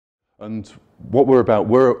And what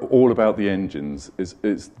we're all about the engines.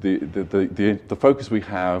 The focus we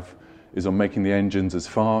have is on making the engines as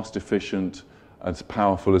fast, efficient, as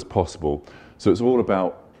powerful as possible. So it's all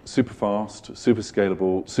about super fast, super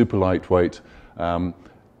scalable, super lightweight. And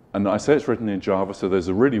I say it's written in Java, so there's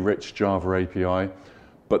a really rich Java API,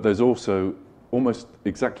 but there's also almost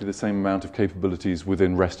exactly the same amount of capabilities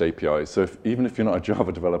within REST APIs. So even if you're not a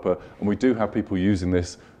Java developer, and we do have people using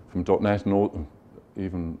this from .NET and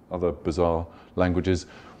even other bizarre languages,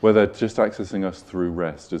 where they're just accessing us through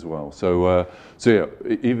REST as well. So yeah,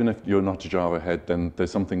 even if you're not a Java head, then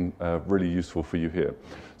there's something really useful for you here.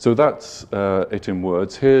 So that's it in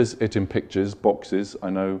words. Here's it in pictures, boxes. I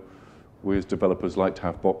know we as developers like to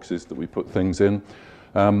have boxes that we put things in.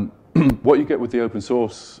 What you get with the open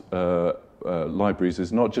source libraries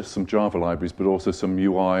is not just some Java libraries, but also some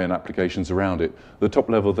UI and applications around it. At the top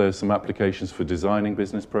level, there's some applications for designing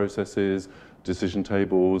business processes, decision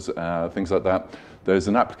tables, things like that. There's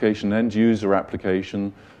an application, end user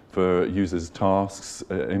application for users' tasks,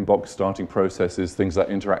 inbox starting processes, things like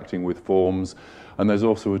interacting with forms. And there's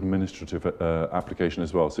also administrative application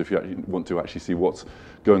as well. So if you actually want to actually see what's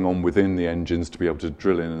going on within the engines, to be able to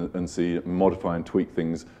drill in and see, modify and tweak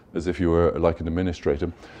things as if you were like an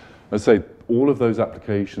administrator. I'd say all of those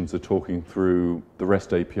applications are talking through the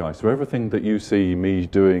REST API. So everything that you see me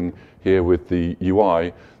doing here with the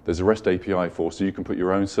UI, there's a REST API for, so you can put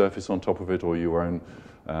your own surface on top of it or your own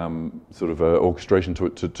sort of orchestration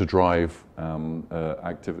to drive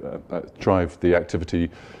drive the activity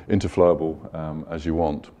into Flowable as you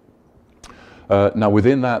want. Now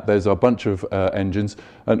within that, there's a bunch of engines,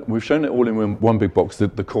 and we've shown it all in one big box, the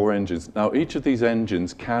core engines. Now each of these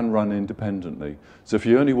engines can run independently. So if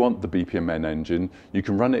you only want the BPMN engine, you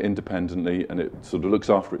can run it independently, and it sort of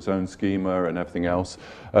looks after its own schema and everything else.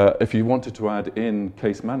 If you wanted to add in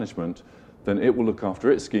case management, then it will look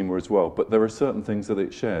after its schema as well. But there are certain things that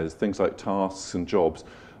it shares, things like tasks and jobs.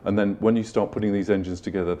 And then when you start putting these engines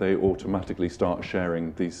together, they automatically start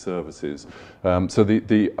sharing these services. So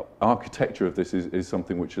the architecture of this is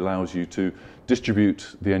something which allows you to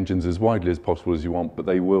distribute the engines as widely as possible as you want, but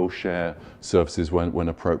they will share services when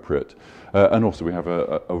appropriate. And also we have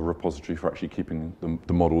a repository for actually keeping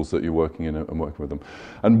the models that you're working in and working with them.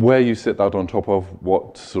 And where you sit that on top of,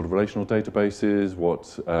 what sort of relational databases,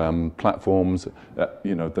 what platforms,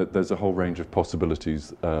 there's a whole range of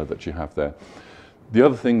possibilities that you have there. The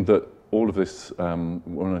other thing that all of this,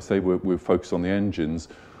 when I say we're focused on the engines,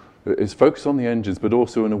 is focused on the engines, but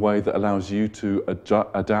also in a way that allows you to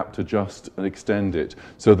adapt, adjust, and extend it.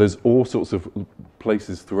 So there's all sorts of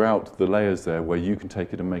places throughout the layers there where you can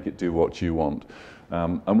take it and make it do what you want.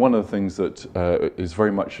 And one of the things that is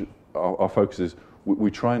very much our focus is we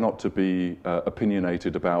try not to be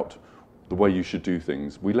opinionated about the way you should do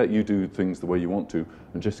things. We let you do things the way you want to,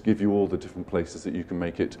 and just give you all the different places that you can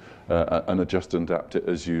make it and adjust and adapt it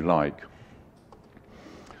as you like.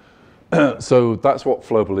 So that's what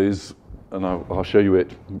Flowable is, and I'll show you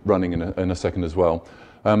it running in a second as well.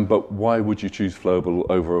 But why would you choose Flowable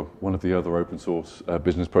over one of the other open source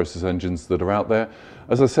business process engines that are out there?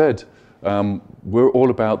 As I said, we're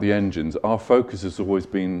all about the engines. Our focus has always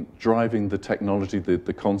been driving the technology,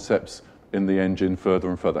 the concepts in the engine further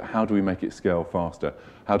and further. How do we make it scale faster?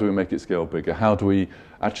 How do we make it scale bigger? How do we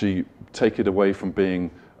actually take it away from being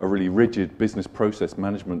a really rigid business process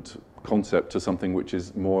management concept to something which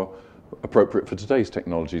is more appropriate for today's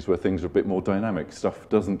technologies, where things are a bit more dynamic? Stuff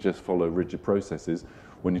doesn't just follow rigid processes.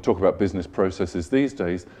 When you talk about business processes these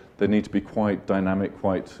days, they need to be quite dynamic,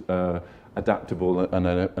 quite adaptable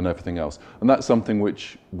and everything else. And that's something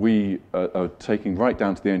which we are taking right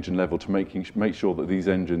down to the engine level to make sure that these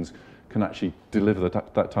engines can actually deliver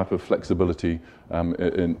that type of flexibility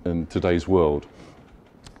in today's world.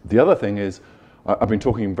 The other thing is, I've been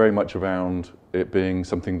talking very much around it being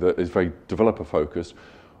something that is very developer focused.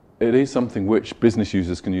 It is something which business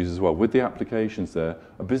users can use as well. With the applications there,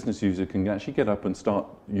 a business user can actually get up and start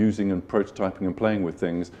using and prototyping and playing with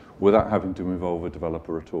things without having to involve a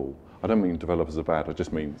developer at all. I don't mean developers are bad, I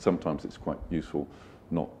just mean sometimes it's quite useful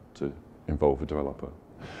not to involve a developer.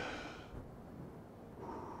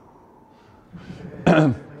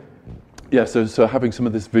 Yeah, so having some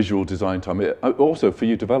of this visual design time. Also, for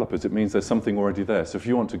you developers, it means there's something already there. So if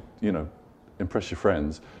you want to, impress your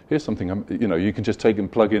friends, here's something, you can just take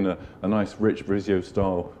and plug in a nice, rich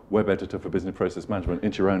Visio-style web editor for business process management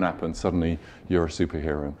into your own app, and suddenly you're a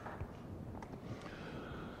superhero.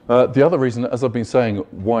 The other reason, as I've been saying,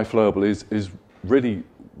 why Flowable is really,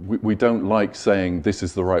 we don't like saying this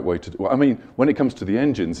is the right way to do. Well, I mean, when it comes to the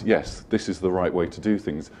engines, yes, this is the right way to do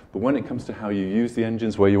things. But when it comes to how you use the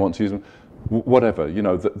engines, where you want to use them, whatever,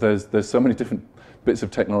 there's so many different bits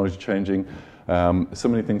of technology changing. So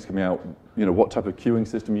many things coming out. You know, what type of queuing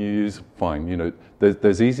system you use, fine. You know,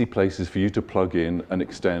 there's easy places for you to plug in and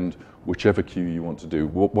extend whichever queue you want to do,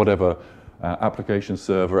 whatever application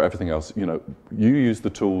server, everything else. You know, you use the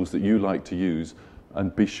tools that you like to use,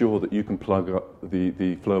 and be sure that you can plug up the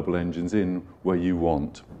flowable engines in where you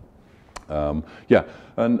want. Yeah,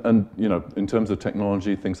 and you know, in terms of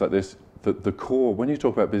technology, things like this, the core, when you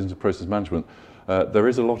talk about business process management, there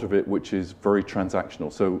is a lot of it which is very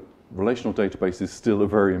transactional. So relational databases still are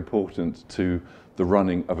very important to the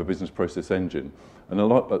running of a business process engine. And a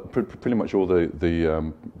lot, pretty much all the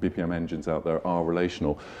BPM engines out there are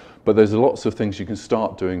relational. But there's lots of things you can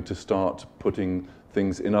start doing to start putting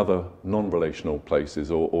things in other non-relational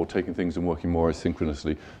places, or taking things and working more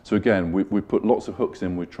asynchronously. So again, we put lots of hooks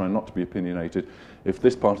in. We try not to be opinionated. If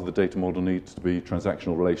this part of the data model needs to be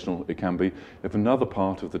transactional relational, it can be. If another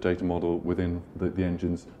part of the data model within the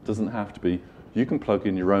engines doesn't have to be, you can plug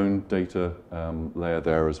in your own data layer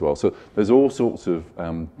there as well. So there's all sorts of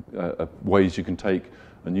ways you can take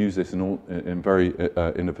and use this in very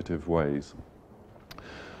innovative ways.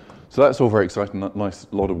 So that's all very exciting. Nice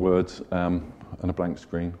lot of words and a blank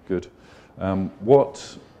screen. Good.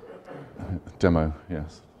 Demo?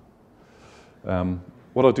 Yes.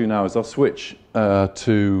 What I'll do now is I'll switch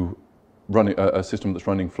to running a system that's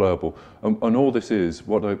running Flowable, and all this is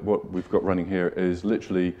what we've got running here is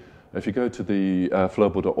literally. If you go to the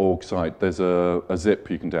flowable.org site, there's a zip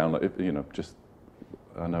you can download. You know, just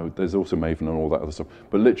I know there's also Maven and all that other stuff,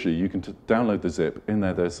 but literally you can download the zip. In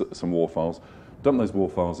there, there's some WAR files. Dump those WAR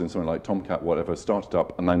files in something like Tomcat, whatever. Start it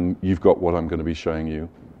up, and then you've got what I'm going to be showing you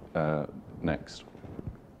next.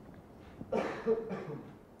 If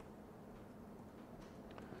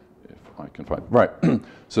I can find right.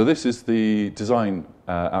 So this is the design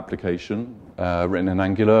application written in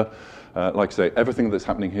Angular. Like I say, everything that's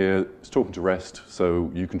happening here is talking to REST,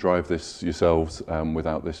 so you can drive this yourselves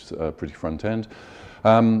without this pretty front end.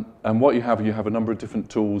 And what you have a number of different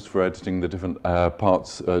tools for editing the different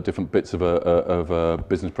parts, different bits of a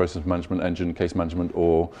business process management engine, case management,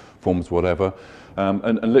 or forms, whatever.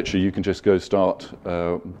 And literally, you can just go start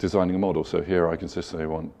designing a model. So here I can just say I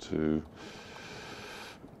want to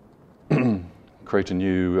create a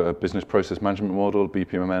new business process management model,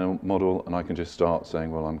 BPMN model, and I can just start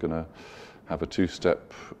saying, well, I'm going to have a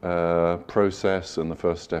two-step process, and the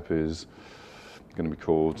first step is going to be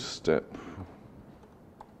called step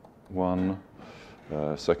 1.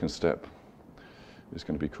 Second step is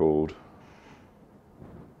going to be called,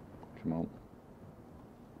 come on,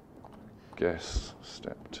 guess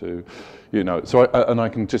step 2. You know, so I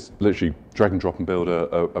can just literally drag and drop and build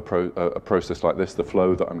a process like this. The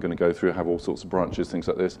flow that I'm going to go through have all sorts of branches, things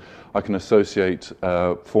like this. I can associate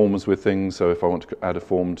forms with things. So if I want to add a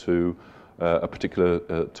form to a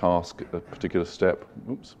particular task, a particular step,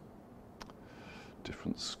 oops,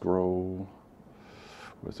 different scroll.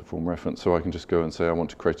 Where's the form reference? So I can just go and say I want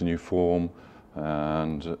to create a new form,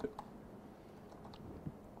 and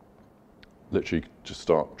literally just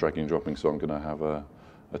start dragging and dropping. So I'm going to have a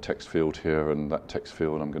text field here, and that text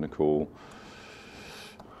field I'm going to call,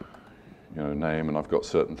 you know, name, and I've got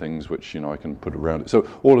certain things which, you know, I can put around it. So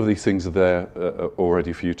all of these things are there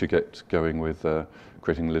already for you to get going with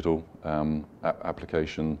creating a little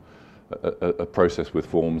application, a process with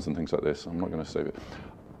forms and things like this. I'm not going to save it.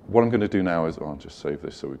 What I'm going to do now is, I'll just save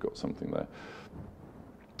this so we've got something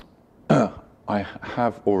there. I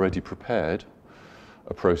have already prepared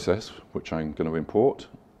a process which I'm going to import,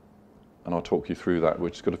 and I'll talk you through that,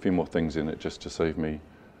 which has got a few more things in it just to save me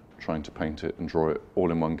trying to paint it and draw it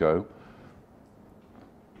all in one go.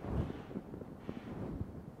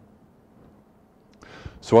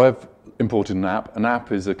 So I've imported an app. An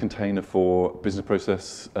app is a container for business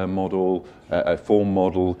process model, a form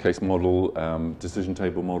model, case model, decision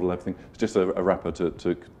table model, everything. It's just a wrapper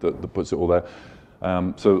that puts it all there.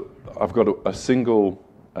 So I've got a single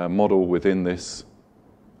model within this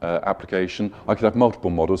application. I could have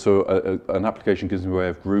multiple models, so an application gives me a way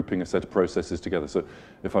of grouping a set of processes together. So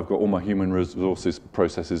if I've got all my human resources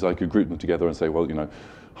processes, I could group them together and say, well, you know,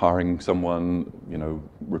 hiring someone, you know,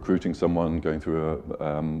 recruiting someone, going through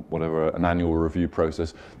an annual review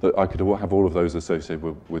process, that I could have all of those associated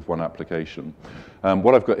with one application.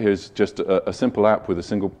 What I've got here is just a simple app with a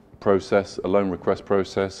single process, a loan request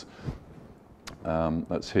process.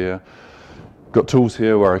 That's here. Got tools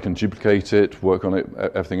here where I can duplicate it, work on it,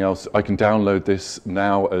 everything else. I can download this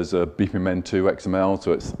now as a BPMN2 XML,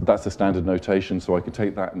 so that's a standard notation, so I can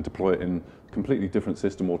take that and deploy it in a completely different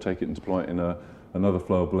system, or take it and deploy it in another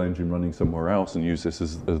flowable engine running somewhere else and use this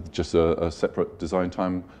as just a separate design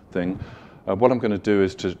time thing. What I'm going to do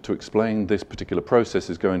is to explain this particular process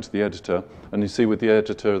is go into the editor, and you see with the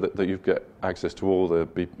editor that you get access to all the,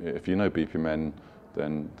 if you know BPMN,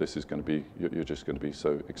 then this is going to be, you're just going to be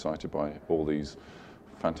so excited by all these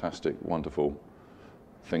fantastic, wonderful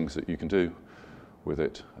things that you can do with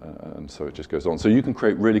it, and so it just goes on. So you can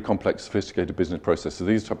create really complex, sophisticated business processes.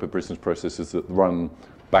 These type of business processes that run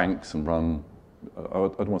banks and run, I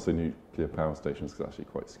don't want to say nuclear power stations because it's actually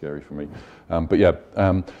quite scary for me. But yeah,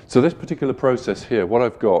 so this particular process here, what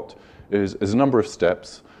I've got is a number of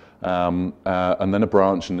steps, and then a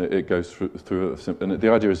branch, and it goes through and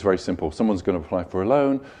the idea is very simple. Someone's going to apply for a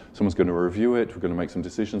loan, someone's going to review it, we're going to make some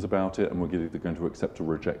decisions about it, and we're either going to accept or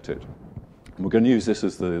reject it. And we're going to use this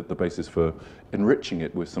as the basis for enriching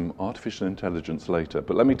it with some artificial intelligence later.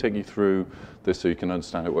 But let me take you through this so you can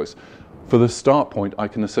understand how it works. For the start point, I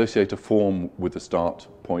can associate a form with the start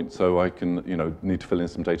point, so I can, need to fill in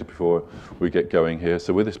some data before we get going here.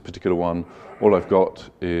 So with this particular one, all I've got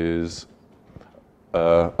is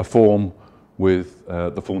a form with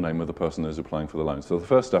the full name of the person who's applying for the loan. So the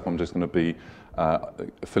first step, I'm just going to be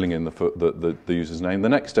filling in the user's name. The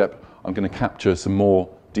next step, I'm going to capture some more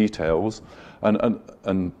details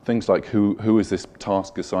and things like who is this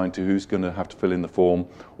task assigned to, who's going to have to fill in the form.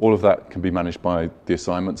 All of that can be managed by the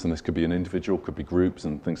assignments, and this could be an individual, could be groups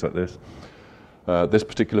and things like this. This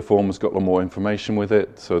particular form has got a lot more information with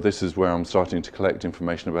it, so this is where I'm starting to collect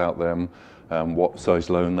information about them, what size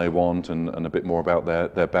loan they want, and a bit more about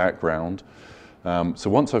their background. So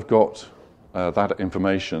once I've got that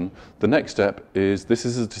information, the next step is, this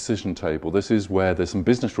is a decision table. This is where there's some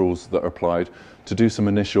business rules that are applied to do some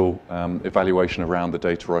initial evaluation around the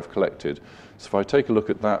data I've collected. So if I take a look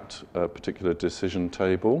at that particular decision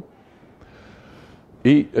table,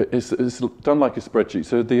 it's done like a spreadsheet.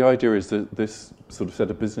 So the idea is that this sort of set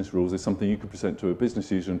of business rules is something you can present to a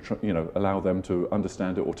business user and allow them to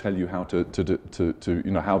understand it or tell you how to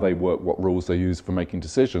how they work, what rules they use for making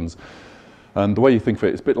decisions. And the way you think of it,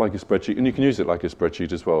 it's a bit like a spreadsheet, and you can use it like a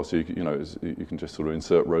spreadsheet as well. So you can just sort of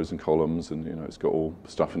insert rows and columns, and it's got all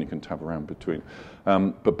stuff, and you can tab around between.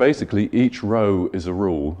 But basically, each row is a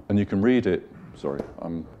rule, and you can read it. Sorry,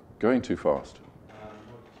 I'm going too fast.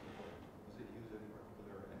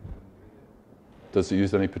 Does it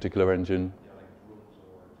use any particular engine?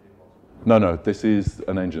 No, this is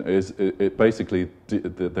an engine. It basically,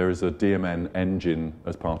 there is a DMN engine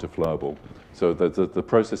as part of Flowable. So the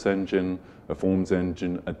process engine, a forms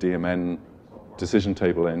engine, a DMN decision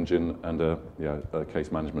table engine, and a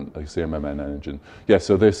case management, a CMMN engine. Yeah,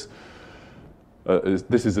 so this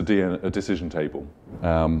is a decision table,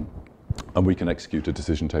 and we can execute a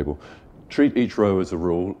decision table. Treat each row as a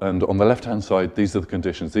rule, and on the left-hand side, these are the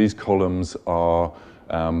conditions. These columns are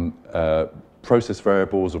process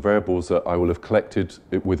variables or variables that I will have collected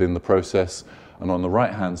within the process, and on the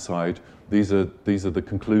right-hand side, these are the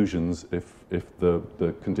conclusions if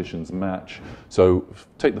the conditions match. So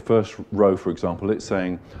take the first row, for example. It's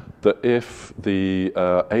saying that if the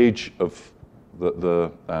age of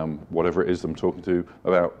the whatever it is I'm talking to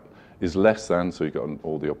about is less than, so you've got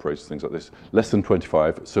all the operators, things like this, less than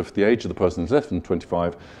 25. So if the age of the person is less than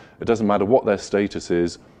 25, it doesn't matter what their status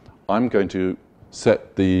is, I'm going to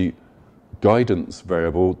set the guidance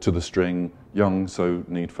variable to the string young, so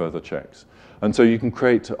need further checks. And so you can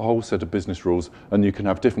create a whole set of business rules, and you can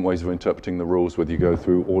have different ways of interpreting the rules, whether you go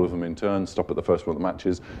through all of them in turn, stop at the first one that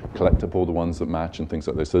matches, collect up all the ones that match, and things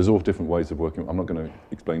like this. So there's all different ways of working. I'm not going to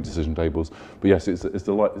explain decision tables, but yes,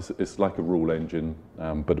 it's like a rule engine,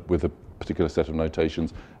 but with a particular set of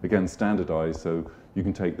notations. Again, standardized, so you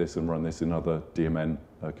can take this and run this in other DMN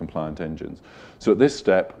compliant engines. So at this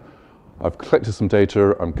step, I've collected some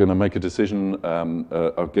data. I'm going to make a decision. I'm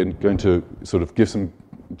going to sort of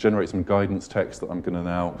generate some guidance text that I'm going to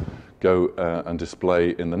now go and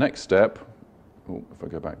display in the next step. Oh, if I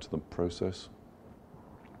go back to the process.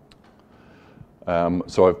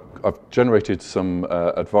 So I've generated some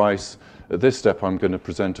advice. At this step, I'm going to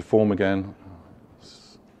present a form again.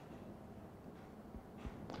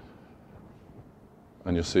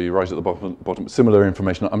 And you'll see right at the bottom, similar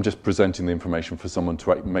information. I'm just presenting the information for someone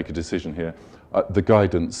to make a decision here. The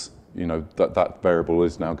guidance, that variable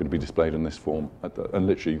is now going to be displayed in this form. And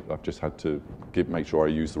literally, I've just had to make sure I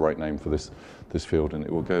use the right name for this field, and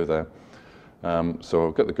it will go there. So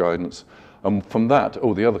I'll get the guidance. And from that,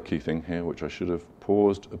 the other key thing here, which I should have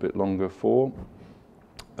paused a bit longer for,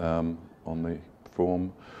 on the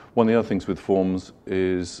form. One of the other things with forms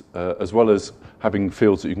is, as well as having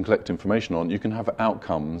fields that you can collect information on, you can have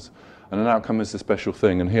outcomes. And an outcome is a special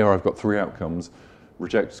thing. And here I've got 3 outcomes,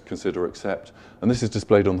 reject, consider, accept. And this is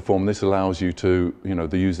displayed on the form. This allows you to,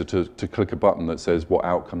 the user to click a button that says what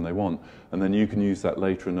outcome they want. And then you can use that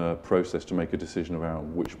later in a process to make a decision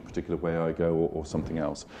around which particular way I go or something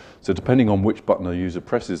else. So depending on which button a user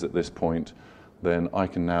presses at this point, then I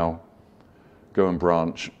can now go and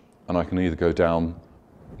branch, and I can either go down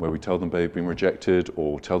where we tell them they've been rejected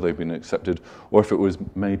or tell they've been accepted, or if it was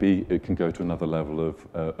maybe, it can go to another level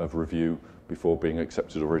of review before being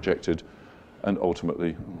accepted or rejected, and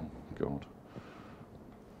ultimately,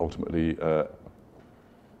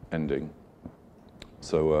 ending.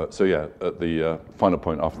 So yeah, at the final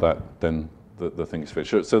point after that, then the thing is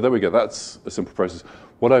finished. So there we go, that's a simple process.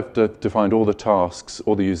 What I've defined, all the tasks,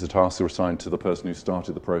 all the user tasks are assigned to the person who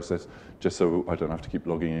started the process, just so I don't have to keep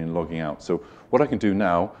logging in, logging out. So what I can do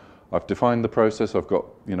now, I've defined the process, I've got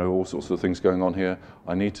all sorts of things going on here.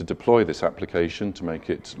 I need to deploy this application to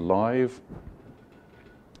make it live.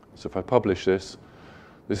 So if I publish this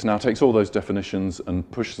now takes all those definitions and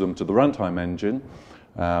pushes them to the runtime engine,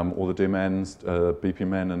 all the DMNs,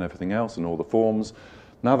 BPMN and everything else, and all the forms.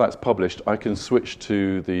 Now that's published, I can switch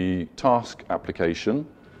to the task application,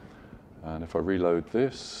 and if I reload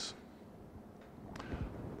this,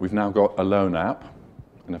 we've now got a loan app,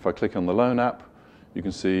 and if I click on the loan app, you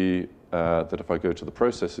can see that if I go to the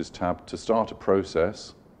Processes tab to start a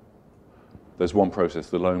process, there's one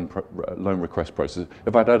process, the loan request process.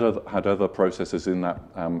 If I'd had other processes in that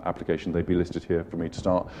application, they'd be listed here for me to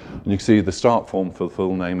start. And you can see the start form for the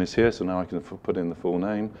full name is here, so now I can put in the full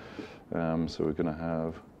name. So we're going to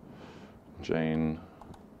have Jane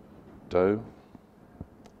Doe.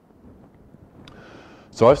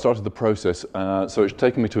 So I've started the process, so it's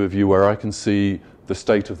taken me to a view where I can see the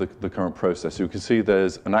state of the current process. So you can see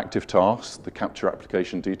there's an active task, the capture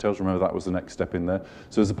application details. Remember, that was the next step in there.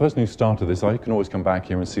 So as the person who started this, I can always come back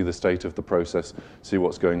here and see the state of the process, see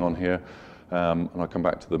what's going on here, and I'll come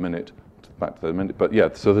back to the minute. But yeah,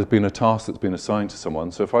 so there's been a task that's been assigned to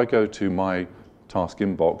someone. So if I go to my task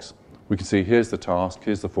inbox, we can see here's the task,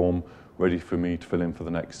 here's the form, ready for me to fill in for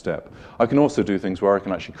the next step. I can also do things where I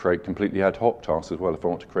can actually create completely ad hoc tasks as well if I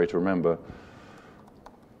want to create a remember.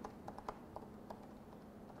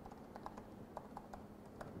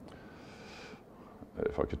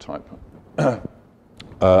 If I could type.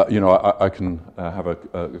 I can have a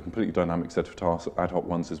completely dynamic set of tasks, ad hoc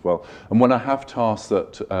ones as well. And when I have tasks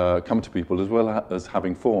that come to people, as well as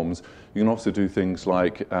having forms, you can also do things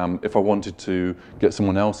like, if I wanted to get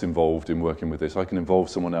someone else involved in working with this, I can involve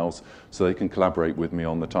someone else so they can collaborate with me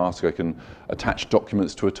on the task. I can attach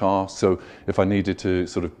documents to a task, so if I needed to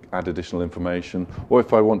sort of add additional information, or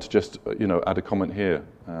if I want to just, add a comment here.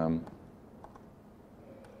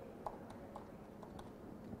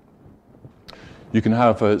 You can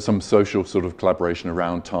have some social sort of collaboration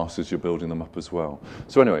around tasks as you're building them up as well.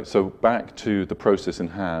 So anyway, so back to the process in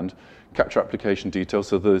hand, capture application details.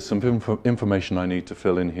 So there's some information I need to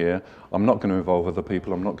fill in here. I'm not going to involve other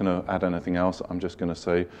people. I'm not going to add anything else. I'm just going to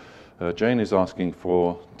say, Jane is asking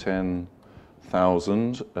for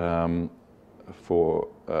 10,000 for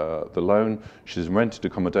the loan. She's rented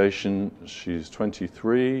accommodation. She's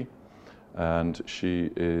 23, and she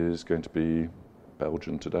is going to be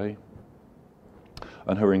Belgian today.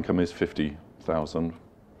 And her income is 50,000.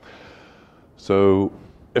 So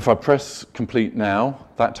if I press complete now,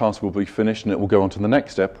 that task will be finished and it will go on to the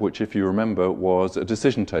next step, which, if you remember, was a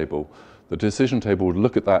decision table. The decision table would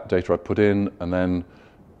look at that data I put in and then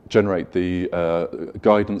generate the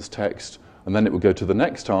guidance text, and then it would go to the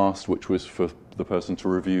next task, which was for the person to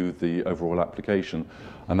review the overall application.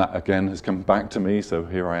 And that again has come back to me, so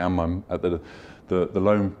here I am, I'm at the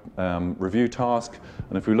loan review task,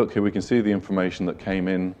 and if we look here we can see the information that came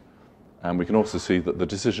in, and we can also see that the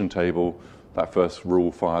decision table, that first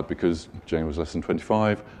rule fired because Jane was less than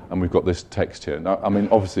 25, and we've got this text here. Now, I mean,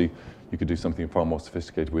 obviously you could do something far more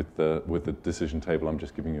sophisticated with the decision table. I'm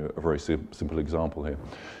just giving you a very simple example here.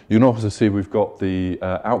 You can also see we've got the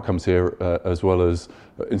outcomes here, as well as,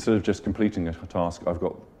 instead of just completing a task, I've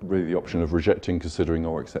got really the option of rejecting, considering,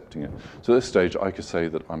 or accepting it. So at this stage I could say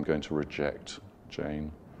that I'm going to reject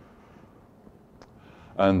Jane.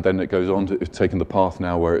 And then it goes on to taking the path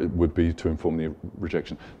now where it would be to inform the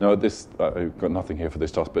rejection. Now, this, I've got nothing here for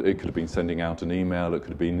this task, but it could have been sending out an email, it could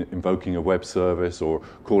have been invoking a web service, or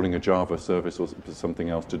calling a Java service, or something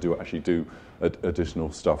else to actually do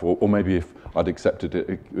additional stuff. Or maybe if I'd accepted it,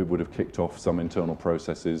 it would have kicked off some internal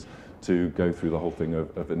processes to go through the whole thing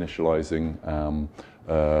of initializing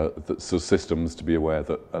the systems to be aware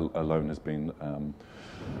that a loan has been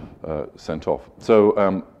sent off.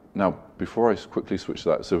 So now, before I quickly switch to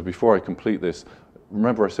that, so before I complete this,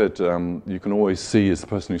 remember I said you can always see, as the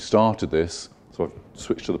person who started this, So I've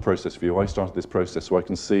switched to the process view. I started this process so I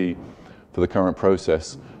can see for the current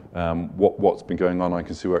process what's been going on. I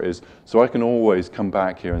can see where it is. So I can always come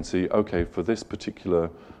back here and see, okay, for this particular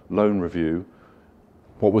loan review,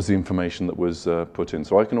 what was the information that was put in?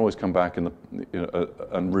 So I can always come back and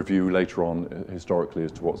review later on historically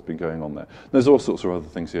as to what's been going on there. There's all sorts of other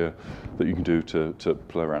things here that you can do to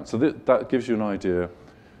play around. So that gives you an idea.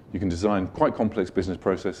 You can design quite complex business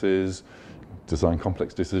processes, design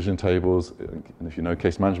complex decision tables, and if you know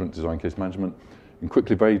case management, design case management, and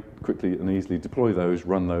very quickly and easily deploy those,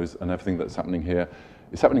 run those, and everything that's happening here.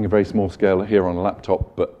 It's happening at a very small scale here on a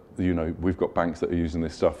laptop, but we've got banks that are using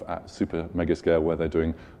this stuff at super mega scale where they're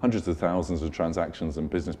doing hundreds of thousands of transactions and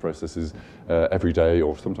business processes every day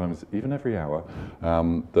or sometimes even every hour,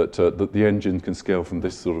 that the engine can scale from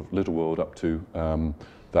this sort of little world up to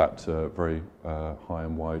that very high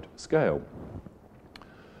and wide scale.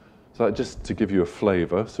 So that just to give you a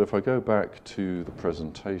flavor. So if I go back to the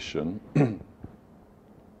presentation,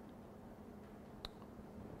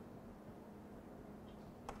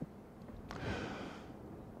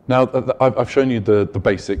 now, I've shown you the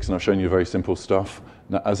basics and I've shown you very simple stuff.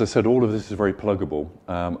 Now, as I said, all of this is very pluggable,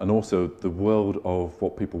 and also the world of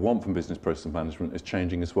what people want from business process management is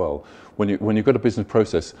changing as well. When you've got a business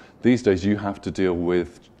process, these days you have to deal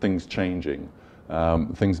with things changing.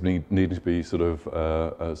 Things need to be sort of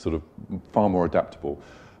far more adaptable.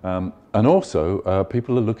 And also,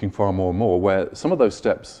 people are looking far more and more where some of those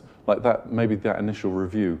steps, like that, maybe that initial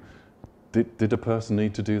review, did a person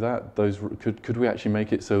need to do that? Could we actually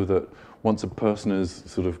make it so that once a person has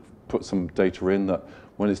sort of put some data in, that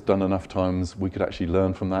when it's done enough times, we could actually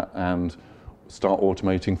learn from that and start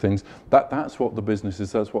automating things? That's what the business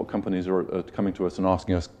is. That's what companies are coming to us and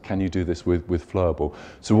asking us, can you do this with Flowable?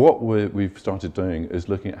 So what we've started doing is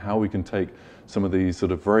looking at how we can take some of these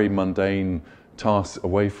sort of very mundane tasks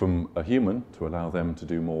away from a human to allow them to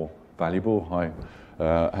do more valuable, high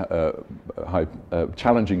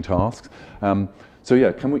challenging tasks. So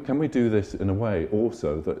yeah, can we do this in a way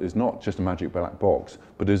also that is not just a magic black box,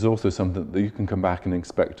 but is also something that you can come back and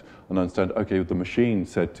expect and understand, okay, the machine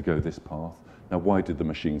said to go this path. Now, why did the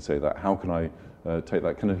machine say that? How can I take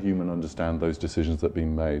that? Can a human understand those decisions that have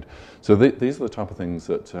been made? So these are the type of things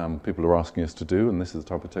that people are asking us to do, and this is the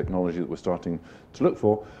type of technology that we're starting to look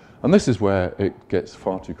for. And this is where it gets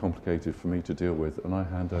far too complicated for me to deal with, and I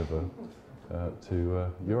hand over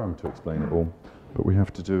to Joram to explain it all. But we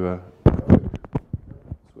have to do a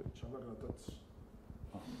switch. I'm not going to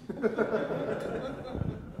touch.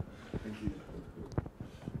 Thank you.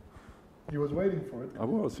 You was waiting for it. I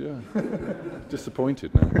was, yeah.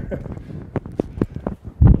 Disappointed now.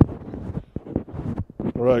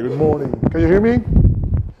 All right, good morning. Can you hear me?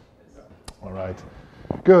 All right.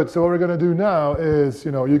 Good. So what we're going to do now is,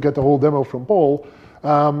 you get the whole demo from Paul.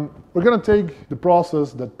 We're going to take the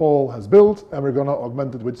process that Paul has built and we're going to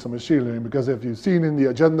augment it with some machine learning, because if you've seen in the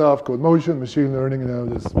agenda of Codemotion, machine learning,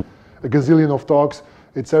 there's a gazillion of talks,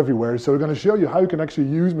 it's everywhere. So we're going to show you how you can actually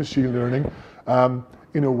use machine learning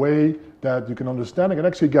in a way that you can understand and can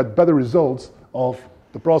actually get better results of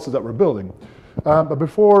the process that we're building. But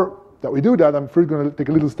before that we do that, I'm first going to take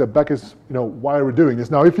a little step back as, why we're doing this.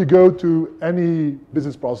 Now, if you go to any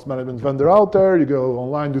business process management vendor out there, you go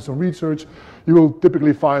online, do some research, you will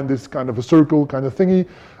typically find this kind of a circle kind of thingy.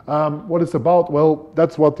 What it's about, well,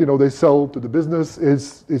 that's what, they sell to the business,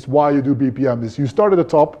 is why you do BPM. Is you start at the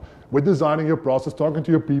top with designing your process, talking to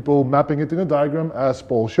your people, mapping it in a diagram, as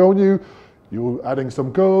Paul showed you. You're adding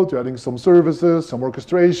some code, you're adding some services, some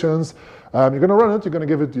orchestrations. You're going to run it, you're going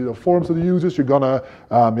to give it forms to the users, you're going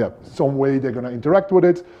to, some way they're going to interact with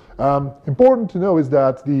it. Important to know is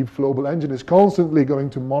that the Flowable engine is constantly going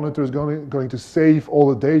to monitor, is going to save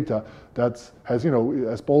all the data that has,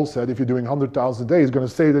 as Paul said, if you're doing 100,000 a day, it's going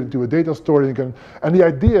to save it into a data store. And the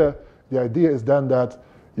idea is then that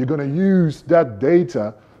you're going to use that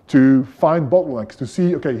data to find bottlenecks, to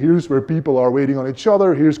see, okay, here's where people are waiting on each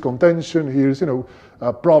other, here's contention, here's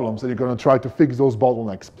problems, and you're going to try to fix those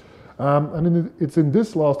bottlenecks. And it's in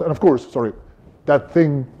this last, and of course, that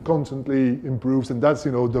thing constantly improves, and that's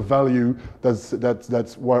the value.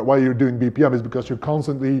 That's why you're doing BPM, is because you're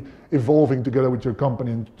constantly evolving together with your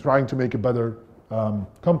company and trying to make a better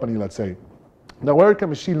company, let's say. Now, where can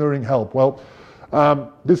machine learning help? Well,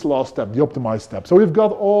 this last step, the optimize step. So we've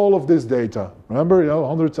got all of this data. Remember,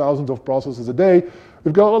 100,000 of processes a day.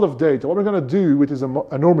 We've got a lot of data. What we're going to do with this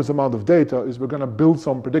enormous amount of data is we're going to build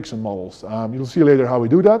some prediction models. You'll see later how we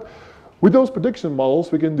do that. With those prediction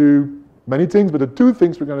models, we can do many things, but the two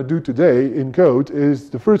things we're going to do today in code is,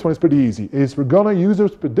 the first one is pretty easy, is we're going to use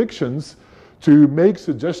those predictions to make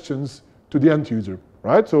suggestions to the end user,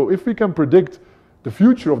 right? So if we can predict the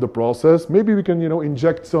future of the process, maybe we can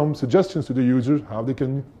inject some suggestions to the user how they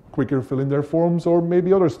can quicker fill in their forms or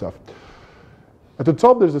maybe other stuff. At the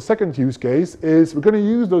top, there's a second use case, is we're going to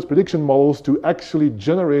use those prediction models to actually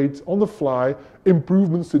generate on the fly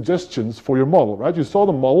improvement suggestions for your model, right? You saw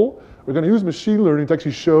the model. We're going to use machine learning to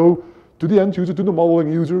actually show to the end user, to the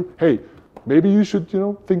modeling user, hey, maybe you should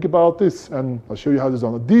think about this, and I'll show you how this is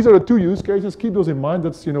done. These are the two use cases. Keep those in mind.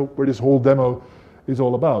 That's where this whole demo is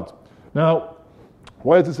all about. Now,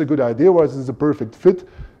 why is this a good idea? Why is this a perfect fit?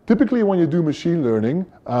 Typically, when you do machine learning,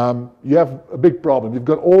 you have a big problem. You've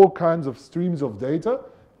got all kinds of streams of data,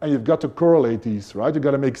 and you've got to correlate these, right? You've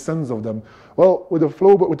got to make sense of them. Well, with the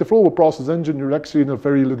Flowable Process Engine, you're actually in a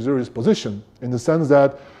very luxurious position in the sense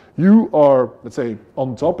that you are, let's say,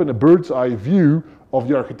 on top in a bird's eye view of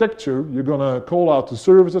the architecture. You're going to call out to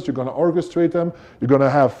services, you're going to orchestrate them, you're going to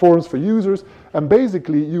have forms for users, and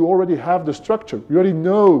basically you already have the structure. You already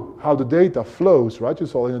know how the data flows, right? You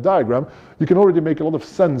saw in the diagram. You can already make a lot of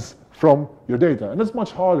sense from your data. And it's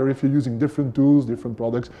much harder if you're using different tools, different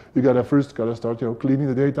products. You got to first start cleaning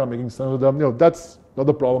the data, making sense of them. That's not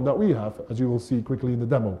the problem that we have, as you will see quickly in the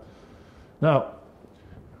demo. Now,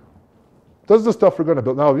 that's the stuff we're going to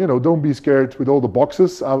build. Now, don't be scared with all the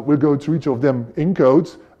boxes. We'll go through each of them in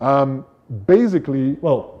codes. Basically,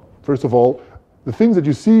 well, first of all, the things that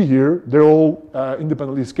you see here, they're all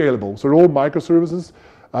independently scalable. So they're all microservices.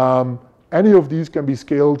 Any of these can be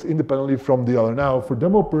scaled independently from the other. Now, for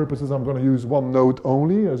demo purposes, I'm going to use one node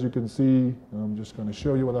only. As you can see, I'm just going to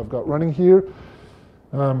show you what I've got running here.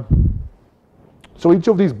 So each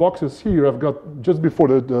of these boxes here, I've got, just before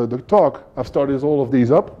the talk, I've started all of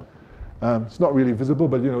these up. It's not really visible,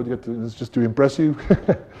 but it's just to impress you.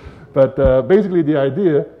 But basically, the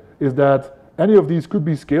idea is that any of these could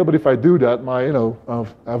be scaled. But if I do that,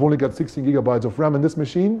 I've only got 16 gigabytes of RAM in this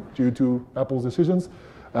machine due to Apple's decisions.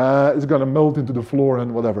 It's going to melt into the floor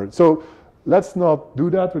and whatever. So let's not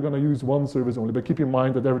do that. We're going to use one service only. But keep in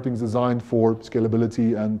mind that everything's designed for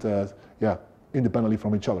scalability and independently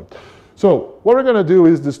from each other. So what we're going to do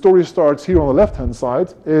is the story starts here on the left-hand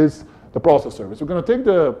side is the process service. We're going to take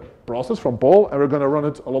the process from Paul and we're going to run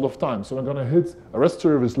it a lot of times. So I'm going to hit a REST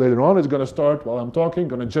service later on. It's going to start while I'm talking,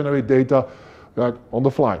 going to generate data on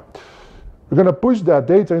the fly. We're going to push that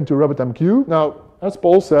data into RabbitMQ. Now, as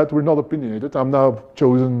Paul said, we're not opinionated. I'm now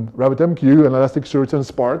chosen RabbitMQ and Elasticsearch and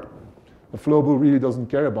Spark. The Flowable really doesn't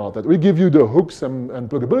care about that. We give you the hooks and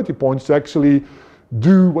pluggability points to actually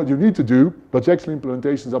do what you need to do, but the actual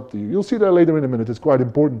implementation is up to you. You'll see that later in a minute. It's quite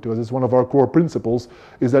important to us. It's one of our core principles,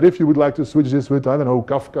 is that if you would like to switch this with, I don't know,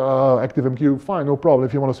 Kafka, ActiveMQ, fine, no problem.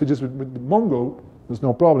 If you want to switch this with Mongo, there's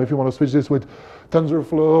no problem. If you want to switch this with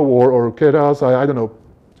TensorFlow or Keras, I don't know,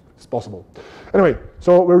 it's possible. Anyway,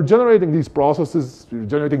 so we're generating these processes, we're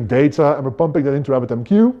generating data, and we're pumping that into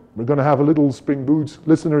RabbitMQ. We're going to have a little Spring Boot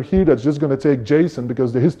listener here that's just going to take JSON,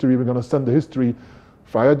 because the history, we're going to send the history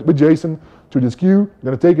with JSON to this queue.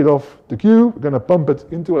 We're going to take it off the queue. We're going to pump it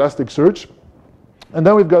into Elasticsearch. And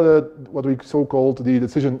then we've got what we so-called the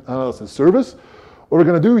decision analysis service. What we're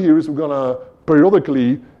going to do here is we're going to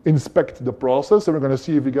periodically inspect the process, and we're going to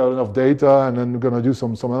see if we got enough data, and then we're going to do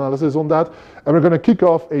some analysis on that. And we're going to kick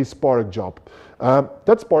off a Spark job.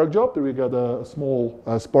 That Spark job, we got a small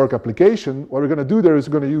Spark application. What we're going to do there is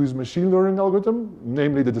we're going to use machine learning algorithm,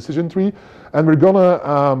 namely the decision tree, and we're going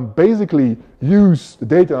to basically use the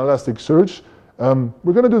data in Elasticsearch.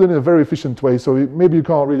 We're going to do it in a very efficient way, so maybe you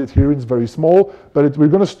can't read it here, it's very small, but we're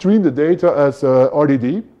going to stream the data as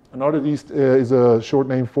RDD. And RDD is a short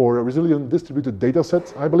name for a resilient distributed data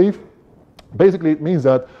set, I believe. Basically, it means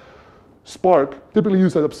that Spark, typically you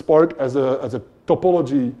set up Spark as a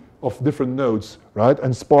topology of different nodes, right?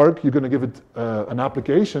 And Spark, you're going to give it an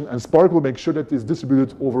application, and Spark will make sure that it's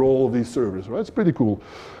distributed over all of these servers, right? It's pretty cool.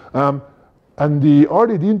 And the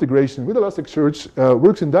RDD integration with Elasticsearch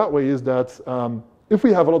works in that way, is that if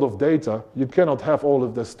we have a lot of data, you cannot have all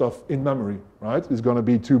of this stuff in memory, right? It's going to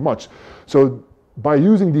be too much. So by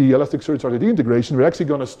using the Elasticsearch RDD integration, we're actually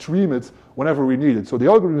going to stream it whenever we need it. So the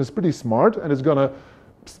algorithm is pretty smart, and it's going to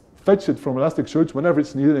fetch it from Elasticsearch whenever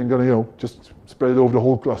it's needed, and going to just spread it over the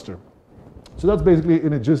whole cluster. So that's basically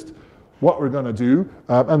in it just what we're going to do.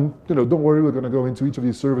 And don't worry, we're going to go into each of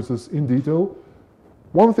these services in detail.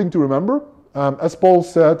 One thing to remember, as Paul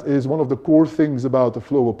said, is one of the core things about the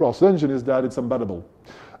Flowable Process Engine is that it's embeddable,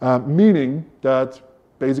 meaning that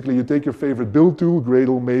basically you take your favorite build tool,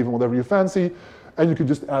 Gradle, Maven, whatever you fancy, and you can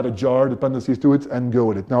just add a jar, dependencies to it, and go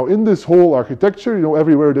with it. Now, in this whole architecture,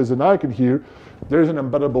 everywhere there's an icon here, there's an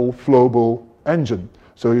embeddable Flowable engine.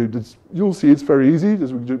 So you'll see it's very easy.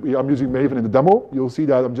 I'm using Maven in the demo. You'll see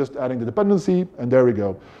that I'm just adding the dependency, and there we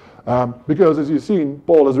go. Because as you've seen,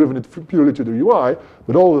 Paul has driven it purely to the UI,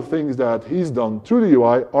 but all the things that he's done through the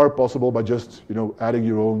UI are possible by just adding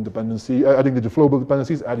your own dependency, adding the flowable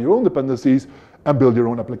dependencies, add your own dependencies, and build your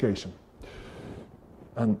own application.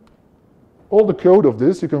 And all the code of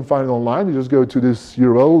this you can find online. You just go to this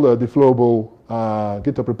URL, the flowable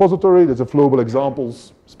GitHub repository. There's a flowable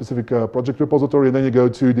examples specific project repository, and then you go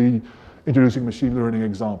to the introducing machine learning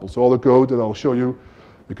example. So all the code that I'll show you,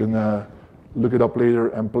 you can look it up later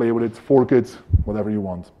and play with it, fork it, whatever you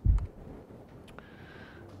want.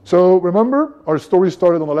 So remember, our story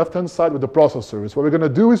started on the left-hand side with the process service. What we're going to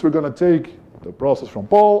do is we're going to take the process from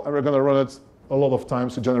Paul and we're going to run it a lot of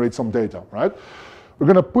times to generate some data, right? We're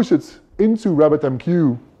going to push it into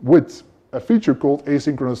RabbitMQ with a feature called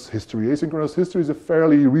asynchronous history. Asynchronous history is a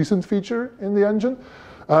fairly recent feature in the engine.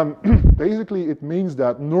 Basically, it means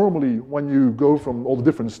that normally when you go from all the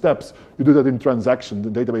different steps, you do that in transaction, the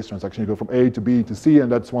database transaction. You go from A to B to C, and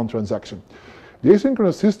that's one transaction. The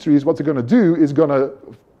asynchronous history is what it's going to do is going to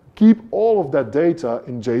keep all of that data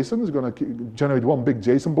in JSON. It's going to generate one big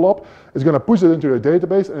JSON blob. It's going to push it into a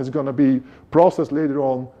database, and it's going to be processed later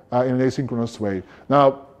on in an asynchronous way.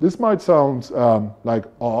 Now, this might sound like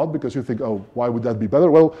odd because you think, oh, why would that be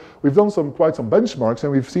better? Well, we've done quite some benchmarks,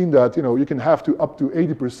 and we've seen that you can have up to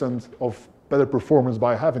 80% of better performance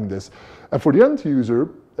by having this. And for the end user,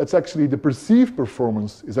 that's actually the perceived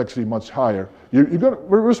performance is actually much higher.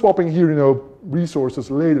 We're swapping here,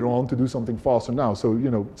 resources later on to do something faster now. So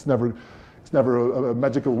it's never a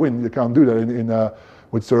magical win. You can't do that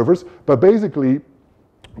with servers. But basically,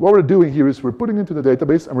 what we're doing here is we're putting into the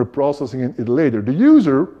database and we're processing it later. The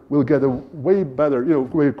user will get a way better,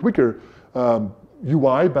 way quicker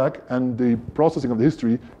UI back, and the processing of the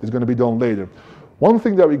history is going to be done later. One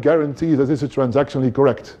thing that we guarantee is that this is transactionally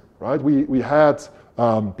correct, right? We had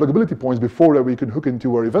pluggability points before that we could hook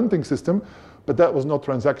into our eventing system, but that was not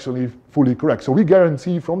transactionally fully correct. So we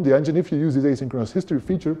guarantee from the engine, if you use this asynchronous history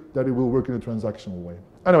feature, that it will work in a transactional way.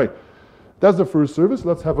 Anyway, that's the first service.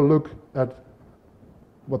 Let's have a look at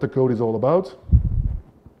what the code is all about.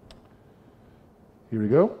 Here we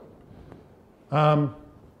go. I'm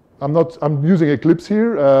using Eclipse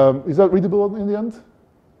here. Is that readable in the end?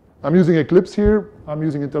 I'm using Eclipse here. I'm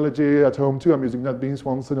using IntelliJ at home too. I'm using NetBeans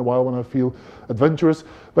once in a while when I feel adventurous.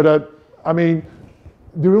 But I mean,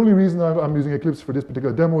 the only reason I'm using Eclipse for this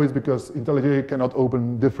particular demo is because IntelliJ cannot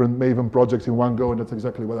open different Maven projects in one go, and that's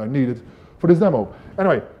exactly what I needed for this demo.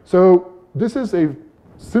 Anyway, so this is a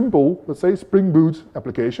simple, let's say, Spring Boot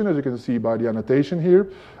application, as you can see by the annotation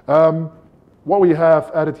here. What we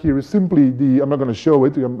have added here is simply I'm not going to show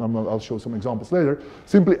it, I'll show some examples later,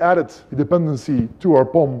 simply added the dependency to our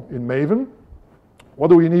POM in Maven. What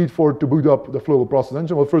do we need to boot up the flowable process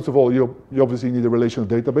engine? Well, first of all, you obviously need a relational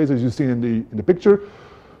database, as you've seen in the picture.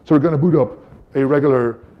 So we're going to boot up a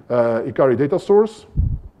regular Ikari data source.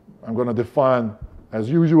 I'm going to define, as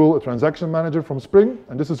usual, a transaction manager from Spring,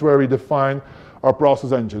 and this is where we define our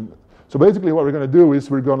process engine. So basically what we're going to do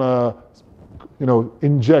is we're going to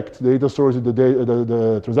inject data source into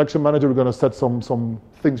the transaction manager. We're going to set some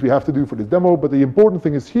things we have to do for this demo, but the important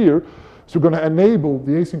thing is here, so we're going to enable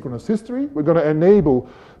the asynchronous history. We're going to enable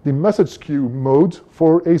the message queue mode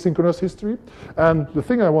for asynchronous history. And the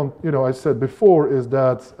thing I said before is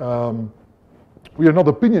that we are not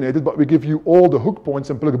opinionated, but we give you all the hook points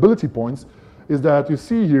and pluggability points, is that you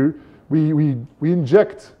see here, we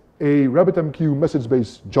inject a RabbitMQ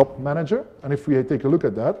message-based job manager. And if we take a look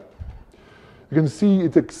at that, you can see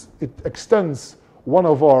it extends one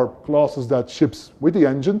of our classes that ships with the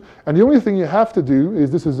engine. And the only thing you have to do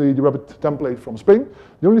is, this is the Rabbit template from Spring.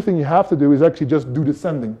 The only thing you have to do is actually just do the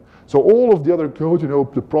sending. So all of the other code,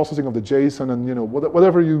 the processing of the JSON and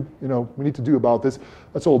whatever we need to do about this,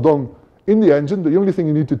 that's all done in the engine. The only thing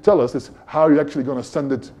you need to tell us is how you're actually going to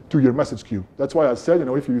send it to your message queue. That's why I said,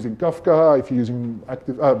 if you're using Kafka, if you're using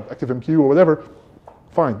ActiveMQ or whatever,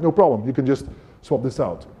 fine, no problem. You can just swap this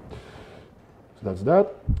out. So that's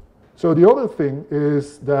that. So the other thing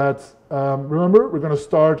is that, remember, we're going to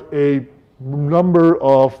start a number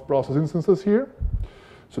of process instances here.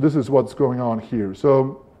 So this is what's going on here.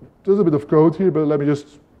 So there's a bit of code here, but let me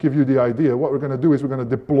just give you the idea. What we're going to do is we're going to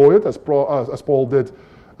deploy it as Paul did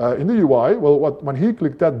in the UI. Well, when he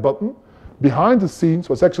clicked that button, behind the scenes,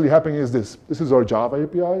 what's actually happening is this. This is our Java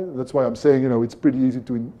API. That's why I'm saying, it's pretty easy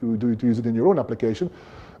to use it in your own application.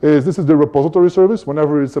 This is the repository service.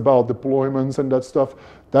 Whenever it's about deployments and that stuff,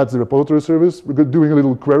 that's the repository service. We're doing a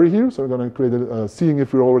little query here. So we're going to create seeing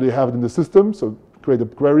if we already have it in the system. So create a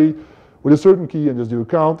query with a certain key and just do a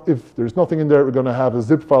count. If there's nothing in there, we're going to have a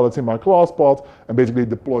zip file that's in my class pod and basically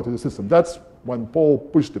deploy to the system. That's when Paul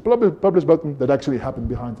pushed the publish button that actually happened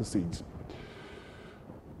behind the scenes.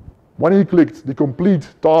 When he clicked the complete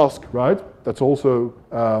task, right, that's also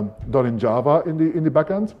done in Java in the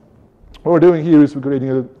backend. What we're doing here is we're creating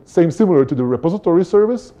a similar to the repository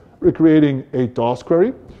service. We're creating a task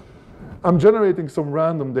query. I'm generating some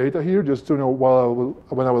random data here just to know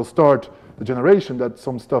when I will start the generation that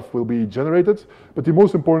some stuff will be generated. But the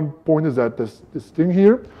most important point is that this thing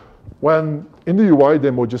here, when in the UI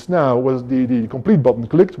demo just now was the complete button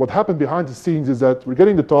clicked, what happened behind the scenes is that we're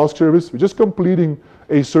getting the task service, we're just completing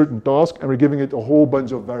a certain task, and we're giving it a whole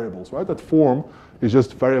bunch of variables, right? That form is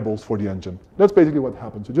just variables for the engine. That's basically what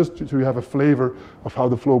happens. So just to have a flavor of how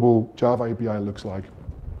the Flowable Java API looks like.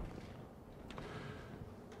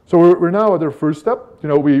 So we're now at our first step. You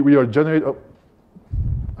know, we are generate. Oh,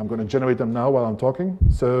 I'm going to generate them now while I'm talking.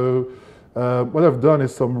 So what I've done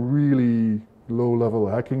is some really low-level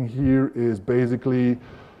hacking here. Is basically, you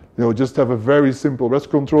know, just have a very simple REST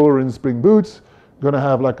controller in Spring Boot. Going to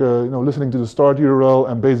have like a, you know, listening to the start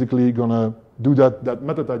URL, and basically going to do that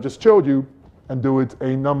method I just showed you, and do it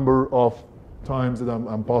a number of times that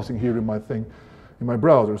I'm passing here in my thing, in my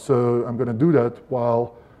browser. So I'm going to do that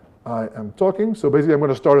while I am talking. So basically I'm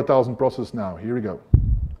going to start 1,000 process now. Here we go.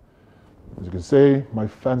 As you can see, my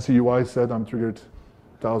fancy UI said I'm triggered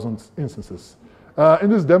 1,000 instances.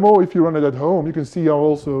 In this demo, if you run it at home, you can see I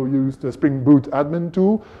also used the Spring Boot admin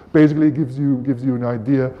tool. Basically gives you an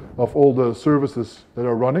idea of all the services that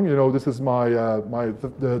are running. You know, this is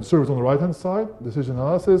the service on the right-hand side, decision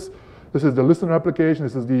analysis. This is the listener application.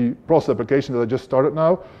 This is the process application that I just started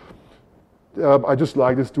now. I just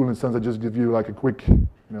like this tool in the sense that just give you like a quick, you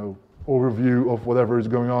know, overview of whatever is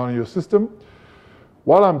going on in your system.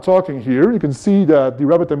 While I'm talking here, you can see that the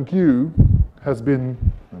RabbitMQ has been,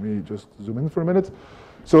 let me just zoom in for a minute.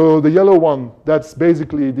 So the yellow one, that's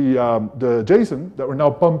basically the JSON that we're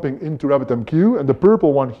now pumping into RabbitMQ, and the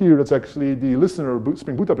purple one here, that's actually the listener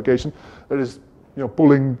Spring Boot application that is, you know,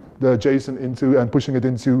 pulling the JSON into and pushing it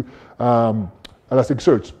into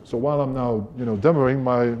Elasticsearch. So while I'm now, you know, demoing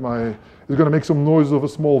it's going to make some noise of a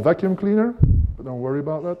small vacuum cleaner, but don't worry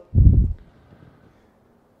about that.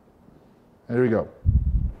 And here we go.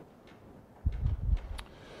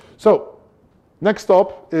 So next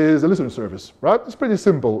up is the listener service, right? It's pretty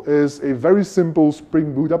simple. It's a very simple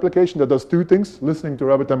Spring Boot application that does two things: listening to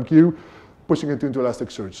RabbitMQ, pushing it into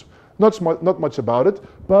Elasticsearch. Not much about it,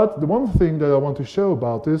 but the one thing that I want to show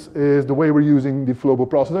about this is the way we're using the Flowable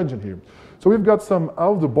process engine here. So we've got some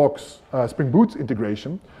out-of-the-box Spring Boot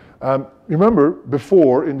integration. Remember,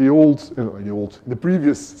 before in the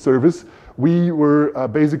previous service, we were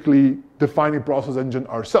basically defining process engine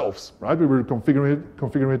ourselves, right? We were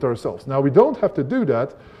configuring it ourselves. Now we don't have to do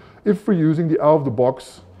that if we're using the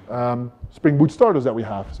out-of-the-box Spring Boot starters that we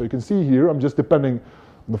have. So you can see here, I'm just depending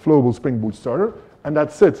on the Flowable Spring Boot starter, and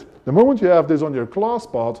that's it. The moment you have this on your class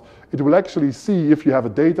pod, it will actually see if you have a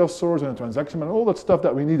data source and a transaction and all that stuff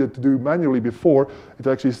that we needed to do manually before. It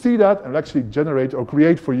will actually see that and actually generate or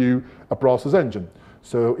create for you a process engine.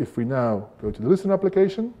 So if we now go to the listen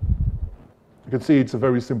application, you can see it's a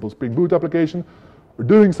very simple Spring Boot application. We're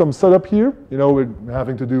doing some setup here. You know, we're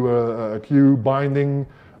having to do a queue binding,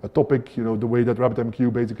 a topic, you know, the way that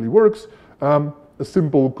RabbitMQ basically works. A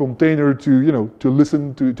simple container to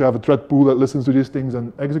listen to have a thread pool that listens to these things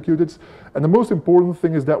and execute it. And the most important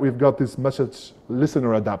thing is that we've got this message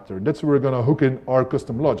listener adapter. That's where we're going to hook in our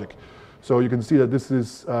custom logic. So you can see that this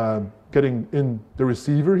is getting in the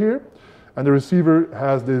receiver here, and the receiver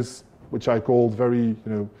has this, which I called very, you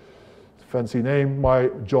know, fancy name, my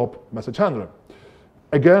job message handler.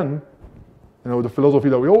 Again, you know, the philosophy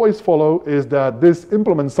that we always follow is that this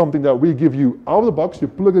implements something that we give you out of the box, you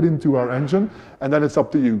plug it into our engine, and then it's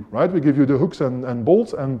up to you, right? We give you the hooks and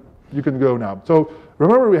bolts, and you can go now. So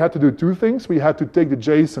remember, we had to do two things. We had to take the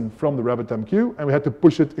JSON from the RabbitMQ, and we had to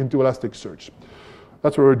push it into Elasticsearch.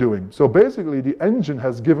 That's what we're doing. So basically, the engine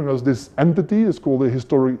has given us this entity. It's called a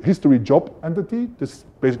history job entity. This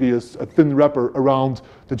basically is a thin wrapper around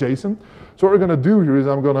the JSON. So what we're going to do here is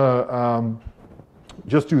I'm going to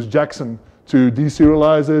just use Jackson to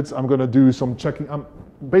deserialize it. I'm going to do some checking.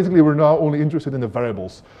 Basically, we're now only interested in the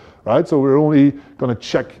variables, right? So we're only going to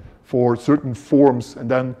check for certain forms, and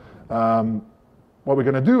then what we're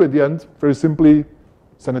going to do at the end, very simply,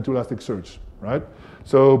 send it to Elasticsearch, right?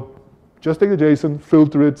 So just take the JSON,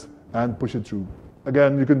 filter it, and push it through.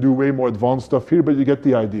 Again, you can do way more advanced stuff here, but you get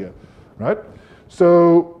the idea, right?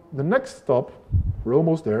 So the next stop, we're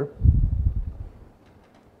almost there.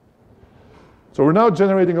 So we're now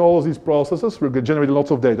generating all of these processes. We're generating lots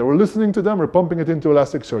of data. We're listening to them. We're pumping it into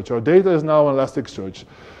Elasticsearch. Our data is now in Elasticsearch.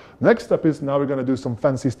 Next step is now we're going to do some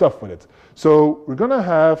fancy stuff with it. So we're going to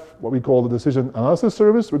have what we call the decision analysis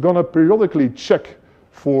service. We're going to periodically check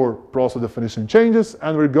for process definition changes,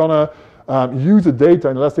 and we're gonna use the data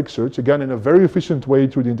in Elasticsearch, again, in a very efficient way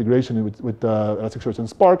through the integration with Elasticsearch and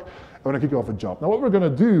Spark. I'm gonna kick off a job. Now what we're gonna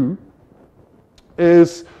do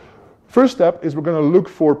is, first step is we're gonna look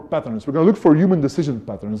for patterns. We're gonna look for human decision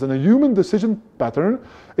patterns. And a human decision pattern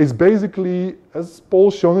is basically, as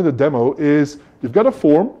Paul's shown in the demo, is you've got a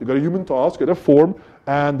form, you've got a human task, you've got a form,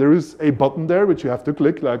 and there is a button there which you have to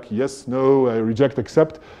click, like yes, no, reject,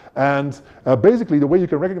 accept. And basically the way you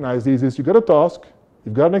can recognize these is you've got a task,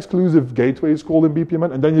 you've got an exclusive gateway, it's called in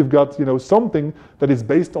BPMN, and then you've got something that is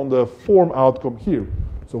based on the form outcome here.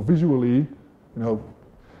 So visually,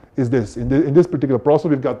 is this. In this particular process,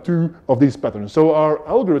 we've got two of these patterns. So our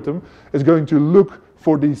algorithm is going to look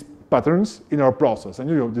for these patterns in our process.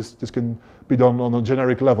 And this can be done on a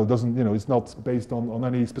generic level. It doesn't, it's not based on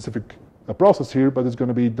any specific process here, but it's going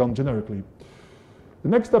to be done generically. The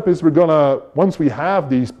next step is we're gonna, once we have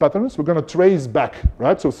these patterns, we're gonna trace back,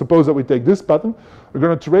 right? So suppose that we take this pattern, we're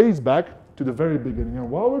gonna trace back to the very beginning. And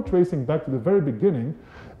while we're tracing back to the very beginning,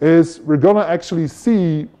 we're gonna actually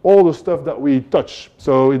see all the stuff that we touch.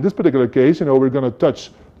 So in this particular case, we're gonna touch,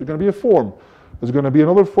 there's gonna be a form. There's gonna be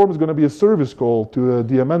another form, there's gonna be a service call to a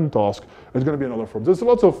DMN task. There's gonna be another form. There's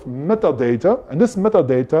lots of metadata, and this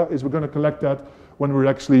metadata is we're gonna collect that when we're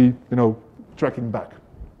actually, tracking back.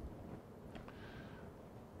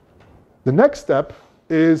 The next step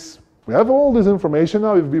is we have all this information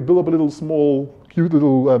now. We build up a little small, cute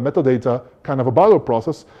little metadata kind of about our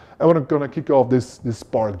process, and we're going to kick off this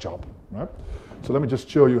Spark job. Right? So let me just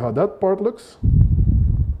show you how that part looks.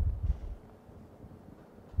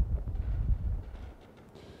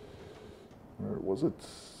 Where was it?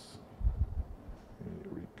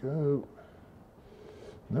 Here we go.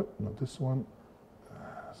 Nope, not this one.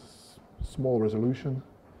 Small resolution.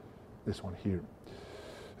 This one here.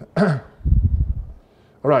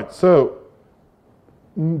 All right, so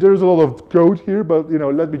there's a lot of code here, but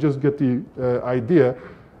let me just get the idea.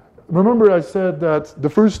 Remember, I said that the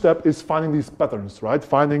first step is finding these patterns, right?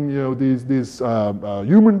 Finding these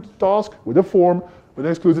human task with a form, with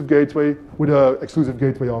an exclusive gateway, with an exclusive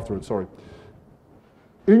gateway after it. Sorry.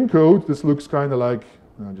 In code, this looks kind of like.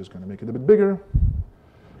 I'm just going to make it a bit bigger.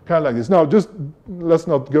 Kind of like this. Now, just let's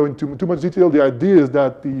not go into too much detail. The idea is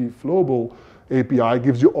that the Flowable API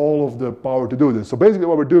gives you all of the power to do this. So basically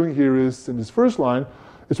what we're doing here is, in this first line,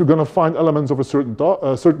 is we're going to find elements of a certain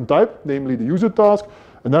type, namely the user task,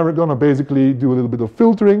 and then we're going to basically do a little bit of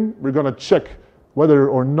filtering. We're going to check whether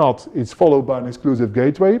or not it's followed by an exclusive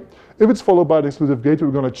gateway. If it's followed by an exclusive gateway,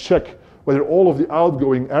 we're going to check whether all of the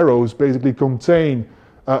outgoing arrows basically contain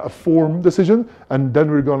a form decision, and then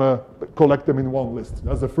we're going to collect them in one list.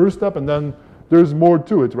 That's the first step, and then there's more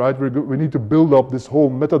to it, right? We need to build up this whole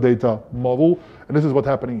metadata model, and this is what's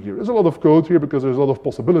happening here. There's a lot of code here because there's a lot of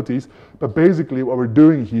possibilities, but basically what we're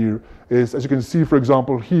doing here is, as you can see, for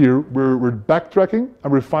example, here, we're backtracking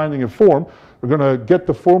and we're finding a form. We're going to get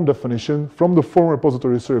the form definition from the form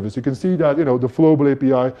repository service. You can see that the Flowable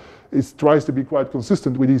API tries to be quite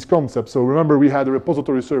consistent with these concepts. So remember, we had a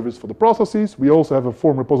repository service for the processes. We also have a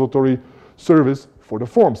form repository service for the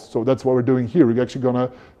forms. So that's what we're doing here. We're actually going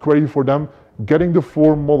to query for them, getting the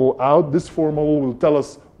form model out. This form model will tell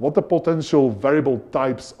us what the potential variable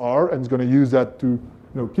types are, and it's going to use that to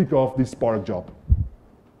kick off this Spark job.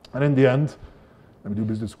 And in the end, let me do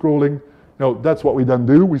business scrolling. That's what we then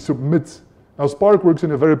do. We submit. Now Spark works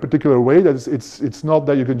in a very particular way. That is, it's not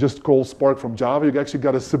that you can just call Spark from Java. You actually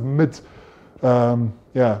got to submit. It's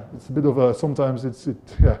a bit of a, sometimes it's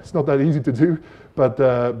not that easy to do, but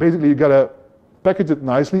basically you got to package it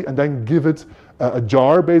nicely and then give it a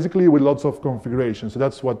jar basically with lots of configuration. So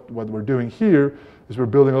that's what we're doing here, is we're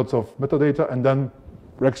building lots of metadata, and then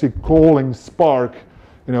we're actually calling Spark,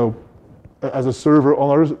 as a server on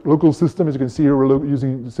our local system. As you can see here, we're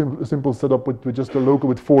using a simple setup with just a local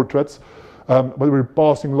with 4 threads, but we're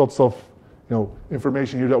passing lots of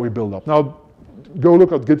information here that we build up. Now, go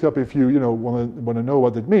look at GitHub if you want to know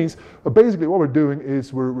what it means. But basically, what we're doing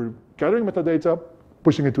is we're gathering metadata,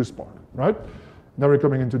 pushing it to Spark, right? Now we're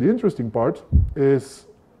coming into the interesting part. Is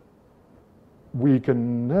we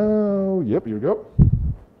can now, yep, here we go.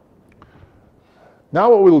 Now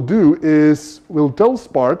what we'll do is we'll tell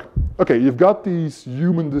Spark, okay, you've got these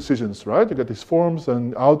human decisions, right? You've got these forms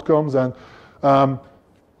and outcomes, and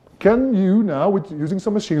can you now, with using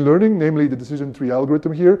some machine learning, namely the decision tree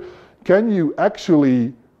algorithm here, can you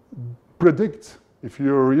actually predict, if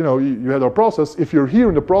you're, you had our process, if you're here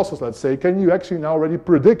in the process, let's say, can you actually now already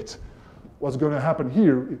predict what's going to happen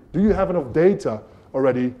here? Do you have enough data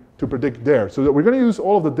already to predict there? So that we're going to use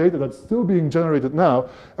all of the data that's still being generated now,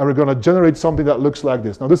 and we're going to generate something that looks like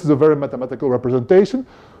this. Now, this is a very mathematical representation.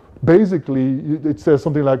 basically, it says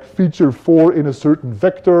something like feature 4 in a certain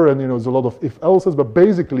vector, and there's a lot of if-else's, but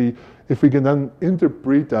basically, if we can then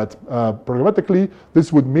interpret that programmatically,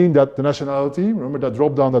 this would mean that the nationality, remember that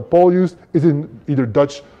drop-down that Paul used, is in either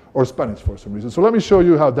Dutch or Spanish for some reason. So let me show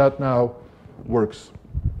you how that now works.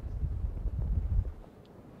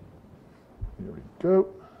 Here we go.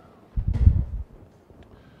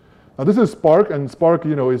 Now this is Spark, and Spark,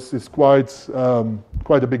 is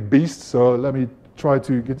quite a big beast. So let me try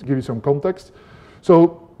to give you some context.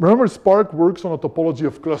 So remember, Spark works on a topology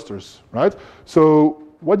of clusters, right? So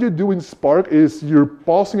what you do in Spark is you're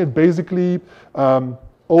passing it basically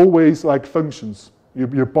always like functions.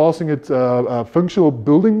 You're passing it functional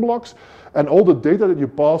building blocks, and all the data that you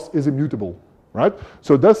pass is immutable, right?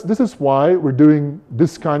 So this is why we're doing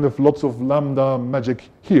this kind of lots of lambda magic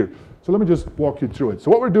here. So let me just walk you through it. So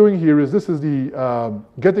what we're doing here is this is the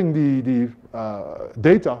getting the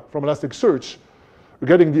data from Elasticsearch. We're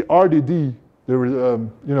getting the RDD, the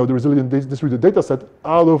resilient distributed data set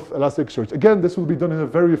out of Elasticsearch. Again, this will be done in a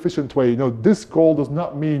very efficient way. This call does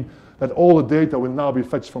not mean that all the data will now be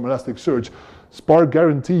fetched from Elasticsearch. Spark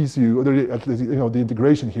guarantees you, the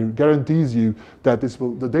integration here guarantees you that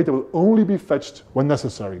the data will only be fetched when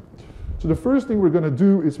necessary. So the first thing we're going to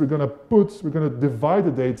do is we're going to divide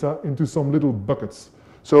the data into some little buckets.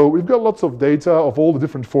 So we've got lots of data of all the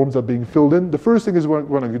different forms that are being filled in. The first thing is we're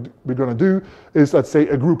going to do is, let's say,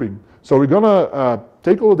 a grouping. So we're going to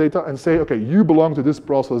take all the data and say, okay, you belong to this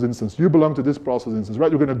process instance, you belong to this process instance,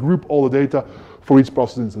 right? We're going to group all the data for each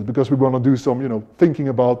process instance because we want to do some, thinking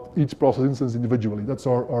about each process instance individually. That's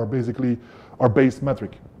basically our base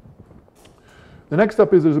metric. The next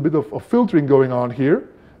step is there's a bit of filtering going on here.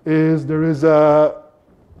 There is a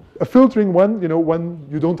filtering when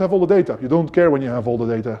you don't have all the data. You don't care when you have all the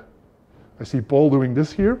data. I see Paul doing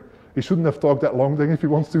this here. He shouldn't have talked that long then if he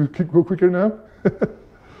wants to go quicker now.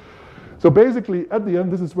 So basically, at the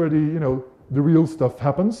end, this is where the real stuff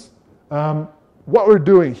happens. What we're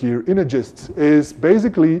doing here in a gist is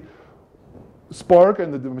basically Spark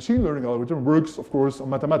and the machine learning algorithm works, of course, on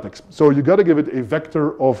mathematics. So you got to give it a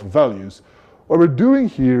vector of values. What we're doing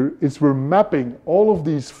here is we're mapping all of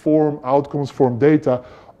these outcomes form data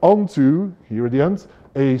onto, here at the end,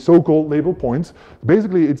 a so-called label point.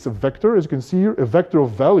 Basically, it's a vector, as you can see here, a vector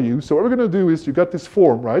of value. So what we're going to do is you got this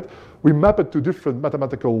form, right? We map it to different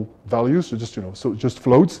mathematical values, so just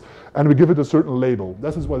floats, and we give it a certain label.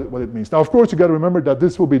 This is what it means. Now, of course, you got to remember that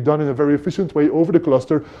this will be done in a very efficient way over the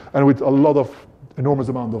cluster and with enormous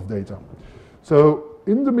amount of data. So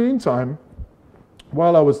in the meantime,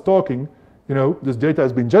 while I was talking, this data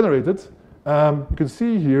has been generated. You can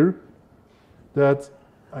see here that,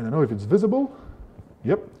 I don't know if it's visible.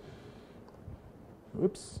 Yep.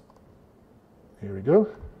 Oops. Here we go.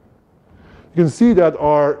 You can see that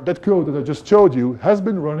that code that I just showed you has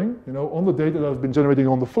been running, on the data that has been generating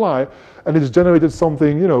on the fly, and it's generated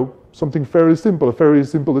something, something very simple, a very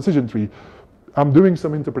simple decision tree. I'm doing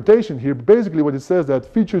some interpretation here. Basically, what it says that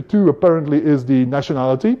feature 2 apparently is the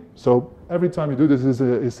nationality. So every time you do this,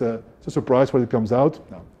 it's a surprise when it comes out.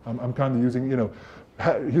 No, I'm kind of using,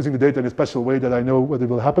 using the data in a special way that I know what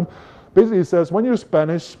will happen. Basically, it says when you're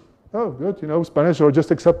Spanish, oh, good, Spanish, or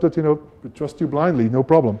just accept it, we trust you blindly, no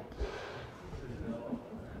problem.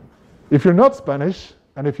 If you're not Spanish,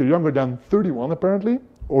 and if you're younger than 31 apparently,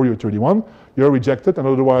 or you're 31, you're rejected, and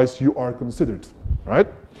otherwise you are considered, right?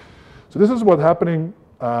 So this is what's happening.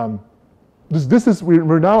 We're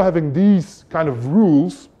now having these kind of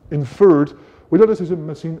rules inferred with a decision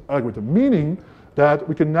machine algorithm, meaning that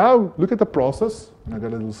we can now look at the process, and I got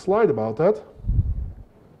a little slide about that.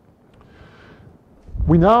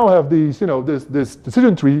 We now have these, this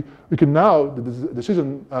decision tree. We can now, the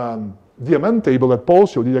decision DMN table that Paul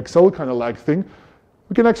showed, the Excel kind of like thing,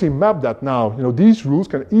 we can actually map that now. These rules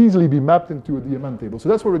can easily be mapped into a DMN table. So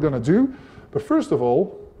that's what we're going to do. But first of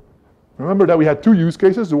all, remember that we had two use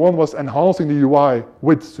cases. The one was enhancing the UI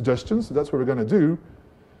with suggestions. So that's what we're going to do.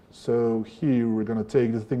 So here we're going to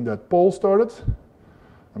take the thing that Paul started.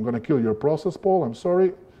 I'm going to kill your process, Paul. I'm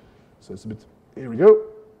sorry. So it's a bit, here we go.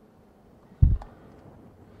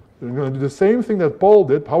 We're going to do the same thing that Paul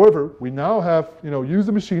did. However, we now have, used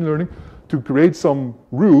the machine learning to create some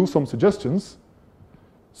rules, some suggestions.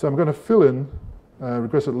 So I'm going to fill in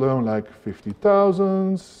requested loan like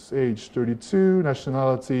 50,000, age 32,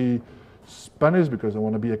 nationality Spanish because I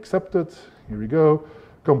want to be accepted. Here we go.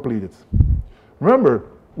 Completed.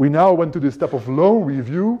 Remember, we now went to this step of loan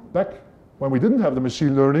review back when we didn't have the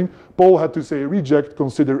machine learning. Paul had to say reject,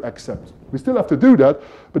 consider, accept. We still have to do that,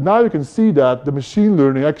 but now you can see that the machine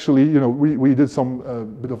learning actually, we did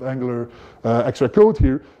some bit of Angular extra code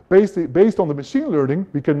here. Based on the machine learning,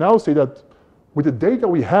 we can now say that with the data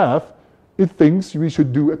we have, it thinks we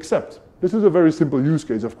should do accept. This is a very simple use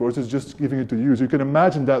case, of course. It's just giving it to the user. You can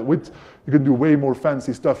imagine that you can do way more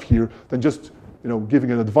fancy stuff here than just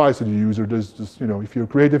giving an advice to the user. There's just, if you're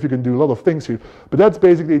creative, you can do a lot of things here. But that's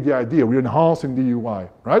basically the idea. We're enhancing the UI,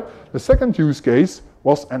 right? The second use case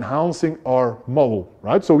was enhancing our model,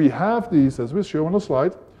 right? So we have these, as we show on the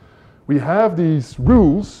slide, we have these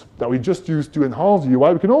rules that we just used to enhance the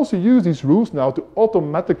UI. We can also use these rules now to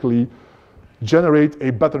automatically generate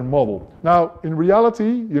a better model. Now, in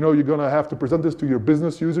reality, you're going to have to present this to your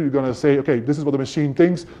business user. You're going to say, okay, this is what the machine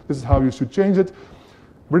thinks. This is how you should change it.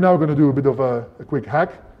 We're now going to do a bit of a quick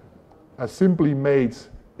hack. I simply made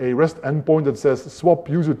a REST endpoint that says swap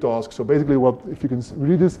user task. So basically, if you can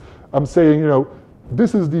read this, I'm saying,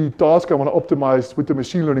 this is the task I want to optimize with the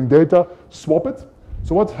machine learning data. Swap it.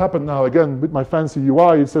 So what's happened now, again, with my fancy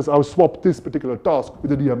UI, it says I'll swap this particular task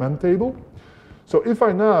with the DMN table. So if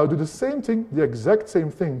I now do the same thing, the exact same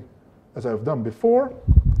thing as I've done before,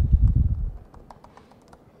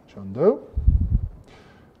 and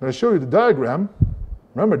I show you the diagram.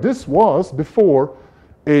 Remember, this was before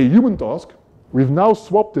a human task. We've now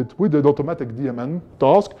swapped it with an automatic DMN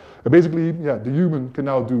task. And basically, the human can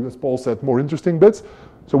now do, as Paul said, more interesting bits.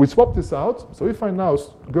 So we swapped this out. So if I now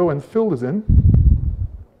go and fill this in,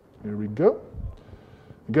 here we go.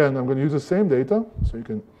 Again, I'm going to use the same data, so you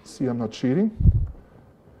can see I'm not cheating.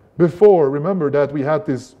 Before, remember that we had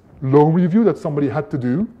this loan review that somebody had to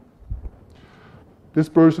do. This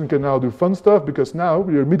person can now do fun stuff because now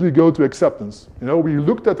we immediately go to acceptance. We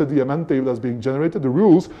looked at the DMN table that's being generated, the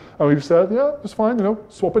rules, and we've said, yeah, it's fine,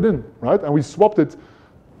 swap it in, right? And we swapped it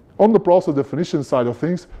on the process definition side of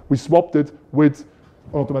things. We swapped it with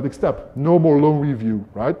an automatic step. No more loan review,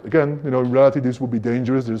 right? Again, in reality, this would be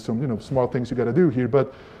dangerous. There's some, smart things you got to do here.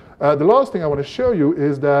 But the last thing I want to show you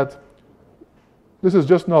is that this is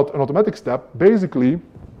just not an automatic step. Basically,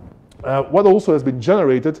 what also has been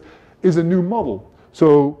generated is a new model.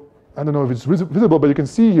 So I don't know if it's visible, but you can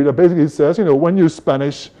see here that basically it says, when you're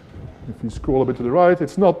Spanish, if you scroll a bit to the right,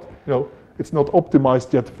 it's not, it's not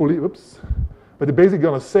optimized yet fully. Oops. But it's basically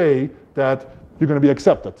going to say that you're going to be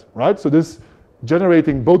accepted, right? So this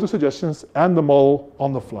generating both the suggestions and the model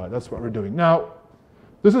on the fly. That's what we're doing. Now,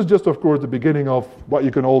 this is just, of course, the beginning of what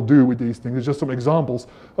you can all do with these things. It's just some examples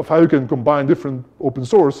of how you can combine different open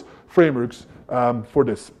source frameworks for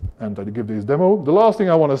this. And I give this demo. The last thing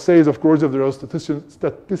I want to say is, of course, if there are statisticians,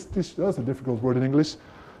 that's a difficult word in English,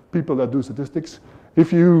 people that do statistics.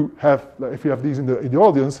 If you have these in the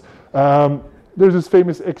audience, there's this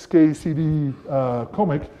famous XKCD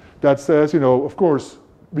comic that says, of course,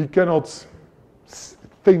 we cannot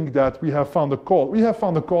think that we have found a cause. We have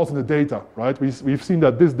found a cause in the data, right? We've seen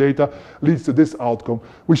that this data leads to this outcome.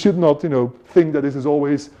 We should not, think that this is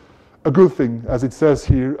always a good thing, as it says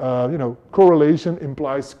here. Correlation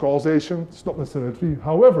implies causation. It's not necessarily true.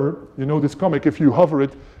 However, this comic, if you hover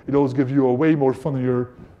it, it always gives you a way more funnier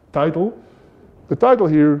title. The title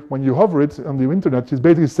here, when you hover it on the internet, it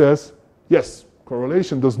basically says, yes,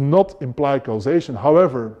 correlation does not imply causation.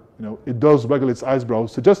 However, it does waggle its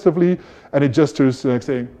eyebrows suggestively, and it gestures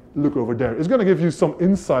saying, look over there. It's going to give you some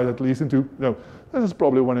insight, at least, into, this is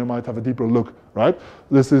probably when you might have a deeper look, right?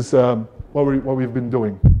 This is what we've been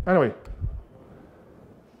doing. Anyway,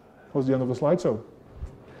 that was the end of the slide, so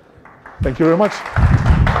thank you very much.